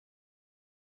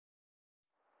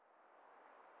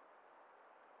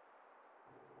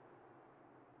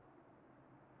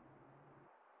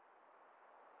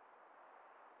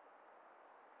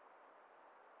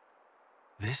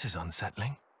This is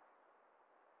unsettling.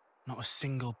 Not a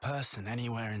single person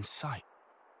anywhere in sight.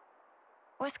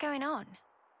 What's going on?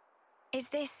 Is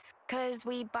this because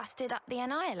we busted up the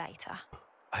Annihilator?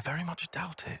 I very much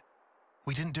doubt it.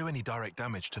 We didn't do any direct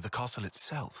damage to the castle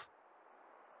itself.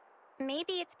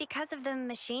 Maybe it's because of the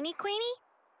Machini Queenie?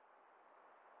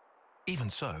 Even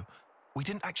so, we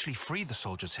didn't actually free the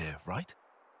soldiers here, right?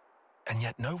 And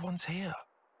yet no one's here.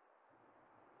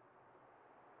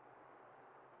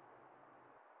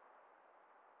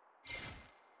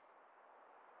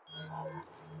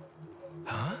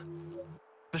 Huh?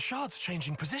 The shard's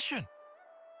changing position.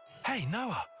 Hey,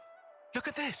 Noah, look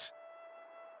at this.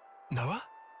 Noah?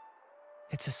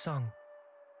 It's a song.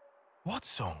 What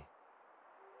song?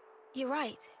 You're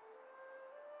right.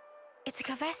 It's a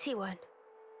Kavesi one.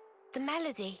 The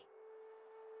melody.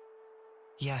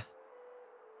 Yeah.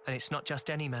 And it's not just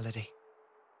any melody.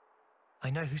 I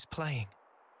know who's playing.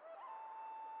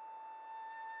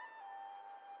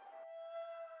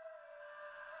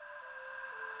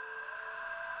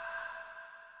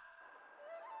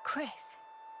 Chris.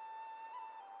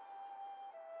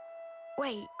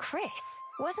 Wait, Chris?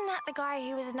 Wasn't that the guy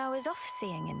who was Noah's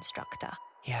off-seeing instructor?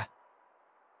 Yeah.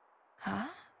 Huh?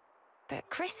 But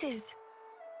Chris is...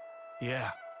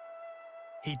 Yeah.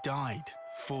 He died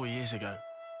 4 years ago.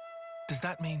 Does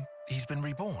that mean he's been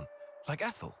reborn, like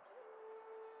Ethel?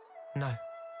 No.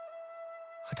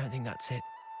 I don't think that's it.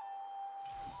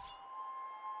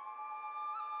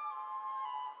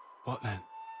 What then?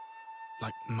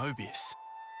 Like Mobius?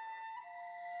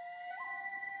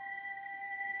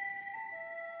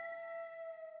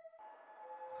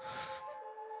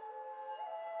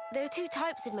 There are two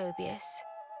types of Mobius.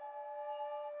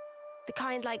 The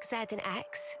kind like Z and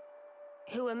X,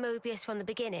 who were Mobius from the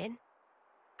beginning,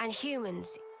 and humans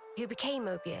who became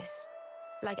Mobius,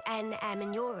 like N, M,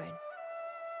 and Urine.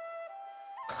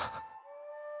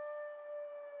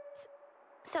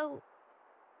 So...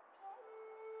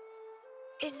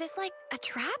 is this like a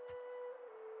trap?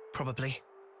 Probably.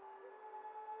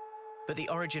 But the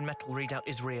origin metal readout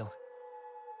is real.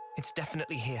 It's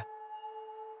definitely here.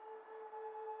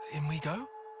 In we go?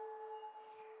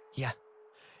 Yeah.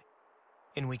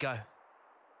 In we go.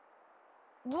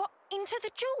 What? Into the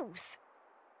jewels?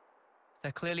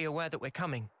 They're clearly aware that we're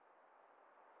coming.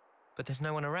 But there's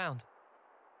no one around.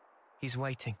 He's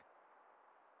waiting.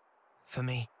 For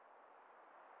me.